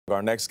But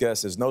our next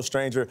guest is no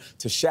stranger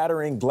to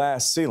shattering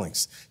glass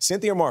ceilings.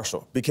 Cynthia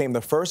Marshall became the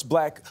first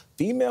black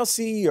female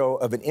CEO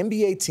of an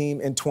NBA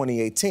team in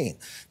 2018.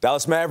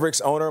 Dallas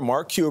Mavericks owner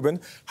Mark Cuban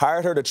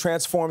hired her to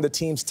transform the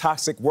team's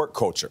toxic work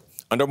culture.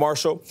 Under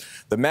Marshall,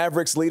 the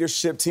Mavericks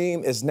leadership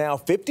team is now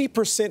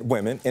 50%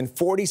 women and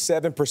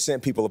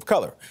 47% people of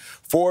color.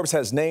 Forbes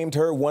has named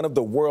her one of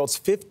the world's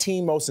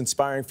 15 most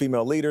inspiring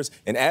female leaders,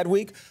 and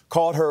Adweek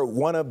called her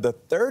one of the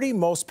 30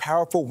 most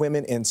powerful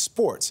women in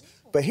sports.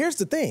 But here's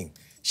the thing.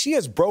 She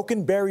has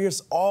broken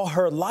barriers all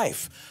her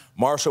life.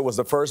 Marshall was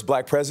the first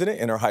black president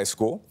in her high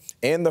school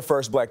and the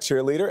first black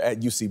cheerleader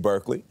at UC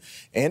Berkeley.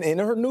 And in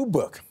her new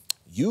book,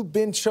 You've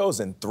Been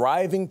Chosen,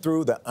 Thriving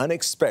Through the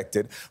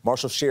Unexpected,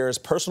 Marshall shares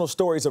personal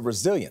stories of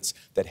resilience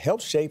that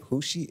help shape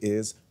who she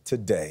is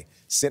today.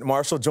 Cynt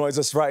Marshall joins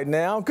us right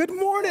now. Good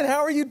morning. How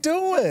are you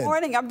doing? Good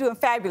morning. I'm doing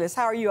fabulous.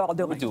 How are you all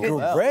doing? Doing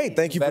well. Great.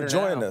 Thank you for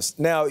joining us.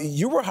 Now,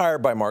 you were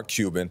hired by Mark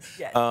Cuban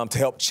to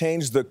help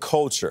change the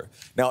culture.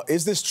 Now,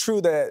 is this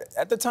true that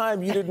at the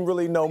time you didn't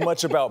really know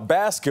much about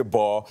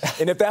basketball?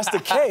 And if that's the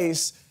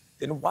case,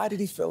 then why did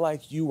he feel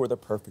like you were the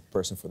perfect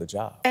person for the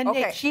job? And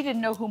Nick, she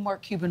didn't know who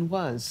Mark Cuban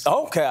was.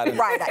 Okay.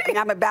 Right. I mean,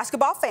 I'm a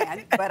basketball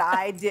fan, but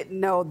I didn't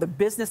know the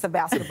business of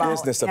basketball.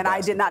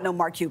 I did not know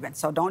Mark Cuban,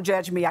 so don't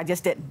judge me. I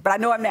just didn't. But I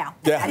know him now.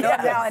 I know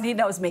him now, and he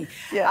knows me.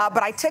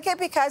 But I took it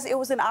because it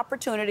was an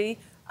opportunity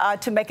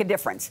to make a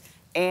difference.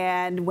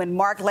 And when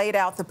Mark laid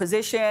out the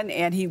position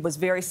and he was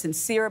very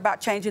sincere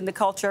about changing the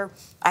culture,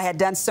 I had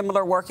done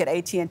similar work at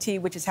AT&T,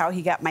 which is how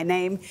he got my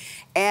name.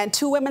 And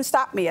two women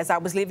stopped me as I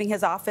was leaving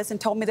his office and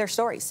told me their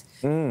stories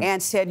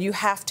and said, you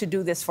have to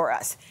do this for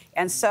us.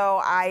 And so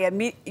I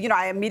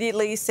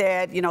immediately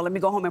said, let me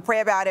go home and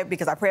pray about it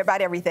because I pray about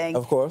everything.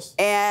 Of course.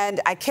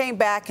 And I came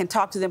back and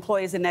talked to the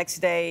employees the next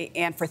day.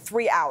 And for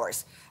 3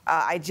 hours,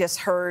 I just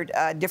heard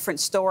different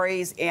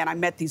stories, and I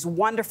met these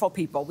wonderful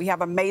people. We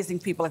have amazing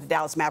people at the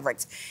Dallas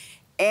Mavericks.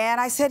 And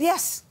I said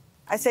yes.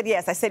 I said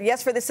yes. I said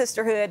yes for the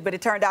sisterhood, but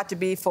it turned out to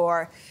be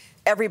for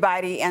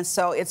everybody. And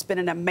so it's been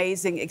an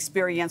amazing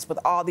experience with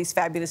all these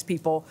fabulous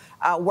people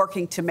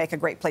working to make a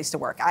great place to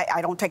work.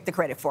 I don't take the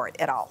credit for it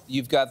at all.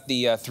 You've got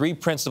the 3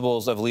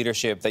 principles of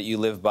leadership that you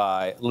live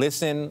by: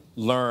 listen,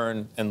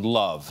 learn, and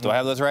love. Do I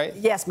have those right?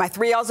 Yes, my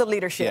 3 L's of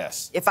leadership.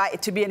 Yes.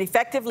 To be an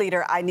effective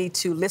leader, I need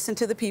to listen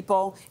to the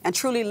people and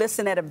truly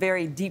listen at a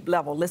very deep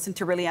level, listen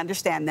to really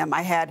understand them.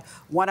 I had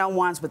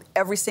one-on-ones with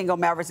every single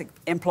Mavericks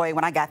employee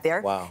when I got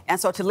there. Wow. And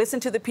so to listen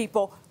to the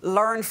people,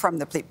 learn from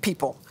the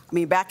people. I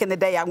mean, back in the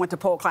day, I went to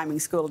pole climbing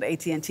school at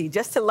AT&T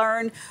just to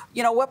learn,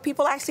 what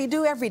people actually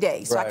do every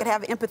day, so I could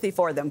have empathy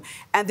for them.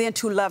 And then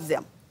to love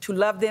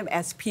them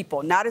as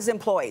people, not as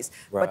employees,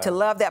 but to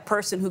love that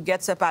person who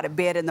gets up out of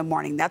bed in the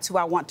morning. That's who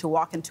I want to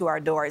walk into our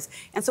doors.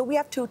 And so we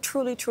have to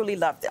truly, truly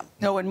love them.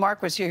 No, when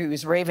Mark was here, he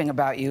was raving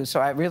about you, so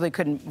I really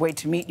couldn't wait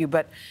to meet you.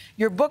 But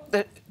your book,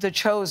 The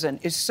Chosen,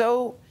 is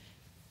so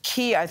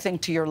key, I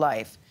think, to your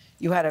life.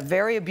 You had a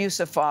very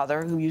abusive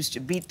father who used to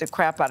beat the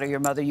crap out of your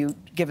mother. You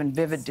give in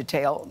vivid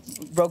detail,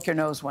 broke your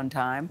nose one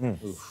time.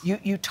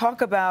 You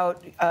talk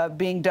about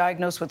being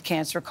diagnosed with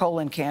cancer,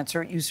 colon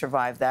cancer. You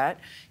survived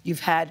that. You've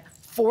had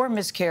 4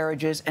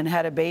 miscarriages and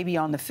had a baby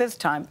on the 5th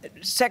time,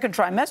 2nd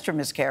trimester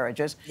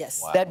miscarriages.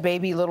 Yes. Wow. That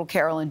baby, little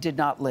Carolyn, did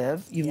not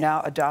live. You've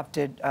now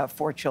adopted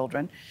 4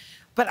 children.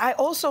 But I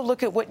also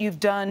look at what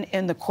you've done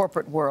in the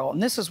corporate world,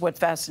 and this is what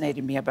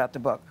fascinated me about the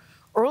book.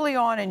 Early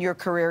on in your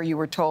career, you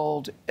were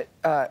told,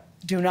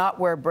 do not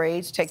wear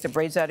braids, take the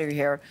braids out of your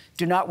hair.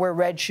 Do not wear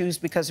red shoes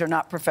because they're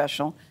not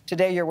professional.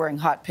 Today, you're wearing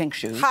hot pink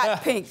shoes.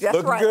 Hot pink, that's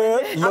Looking right.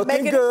 good, I'm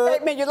making a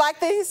statement. You like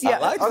these? Yeah. I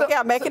like okay,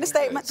 I'm making a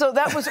statement. So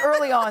that was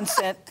early on,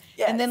 Cynt.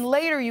 Yes. And then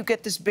later, you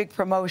get this big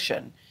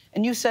promotion.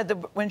 And you said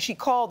that when she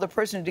called the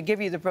person to give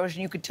you the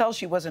promotion, you could tell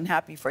she wasn't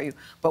happy for you.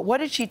 But what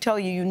did she tell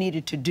you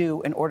needed to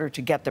do in order to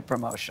get the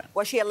promotion?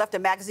 Well, she had left a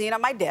magazine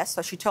on my desk,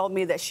 so she told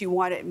me that she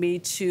wanted me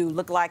to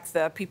look like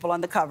the people on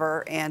the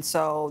cover. And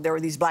so there were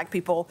these black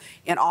people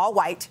in all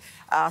white.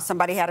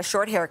 Somebody had a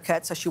short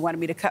haircut, so she wanted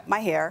me to cut my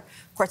hair.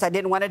 Of course, I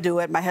didn't want to do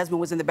it. My husband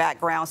was in the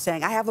background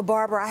saying, I have a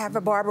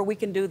barber, we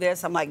can do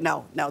this. I'm like,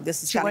 no,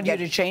 this is She wanted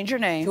you to change your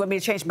name. She wanted me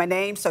to change my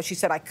name, so she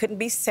said I couldn't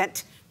be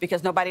Cynt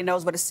because nobody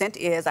knows what a Cynt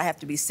is. I have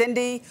to be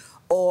Cindy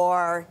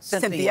or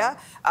Cynthia.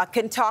 I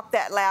couldn't talk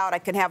that loud. I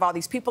couldn't have all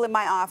these people in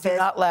my office. Do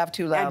not laugh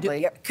too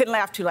loudly. Couldn't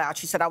laugh too loud.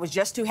 She said I was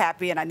just too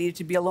happy and I needed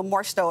to be a little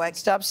more stoic.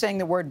 Stop saying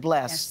the word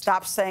blessed. And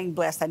stop saying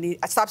blessed. I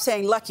stopped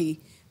saying lucky.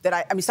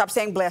 Stop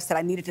saying blessed, that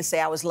I needed to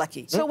say I was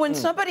lucky. So when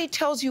somebody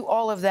tells you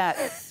all of that,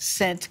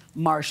 Cynt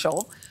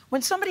Marshall,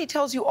 when somebody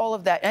tells you all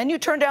of that, and you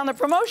turned down the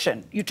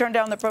promotion,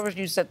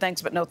 you said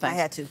thanks, but no thanks. I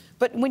had to.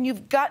 But when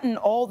you've gotten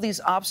all these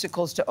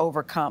obstacles to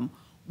overcome,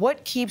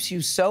 what keeps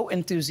you so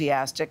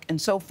enthusiastic and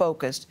so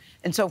focused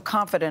and so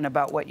confident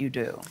about what you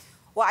do?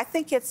 Well, I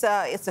think it's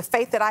a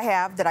faith that I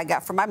have that I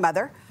got from my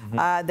mother,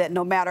 that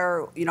no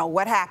matter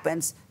what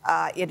happens,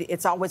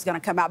 it's always going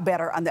to come out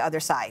better on the other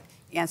side.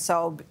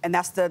 And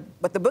that's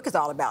what the book is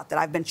all about, that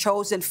I've been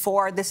chosen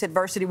for this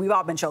adversity. We've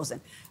all been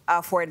chosen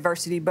for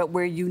adversity, but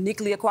we're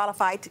uniquely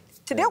qualified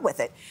to deal with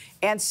it.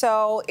 And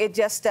so it's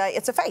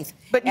a faith.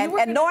 But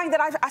knowing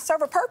that I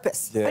serve a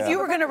purpose. Yeah. But you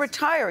were going to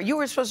retire. You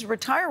were supposed to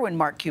retire when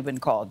Mark Cuban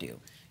called you.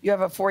 You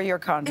have a 4-year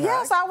contract.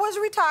 Yes, I was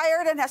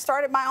retired and had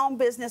started my own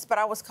business, but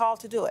I was called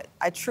to do it.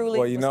 I truly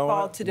was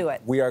called to do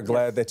it. We are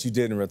glad that you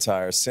didn't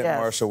retire. Cynthia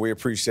Marshall, we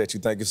appreciate you.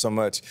 Thank you so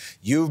much.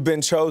 You've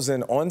been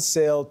chosen, on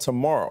sale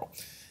tomorrow.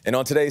 And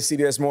on today's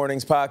CBS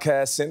Mornings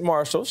podcast, Cynthia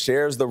Marshall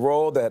shares the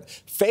role that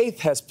faith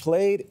has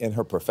played in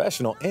her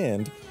professional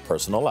and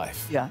personal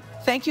life. Yeah.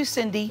 Thank you,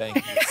 Cindy. Thank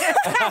you.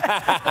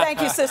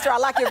 Thank you, sister. I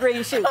like your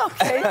green shoe.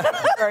 Okay.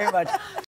 Thank you very much.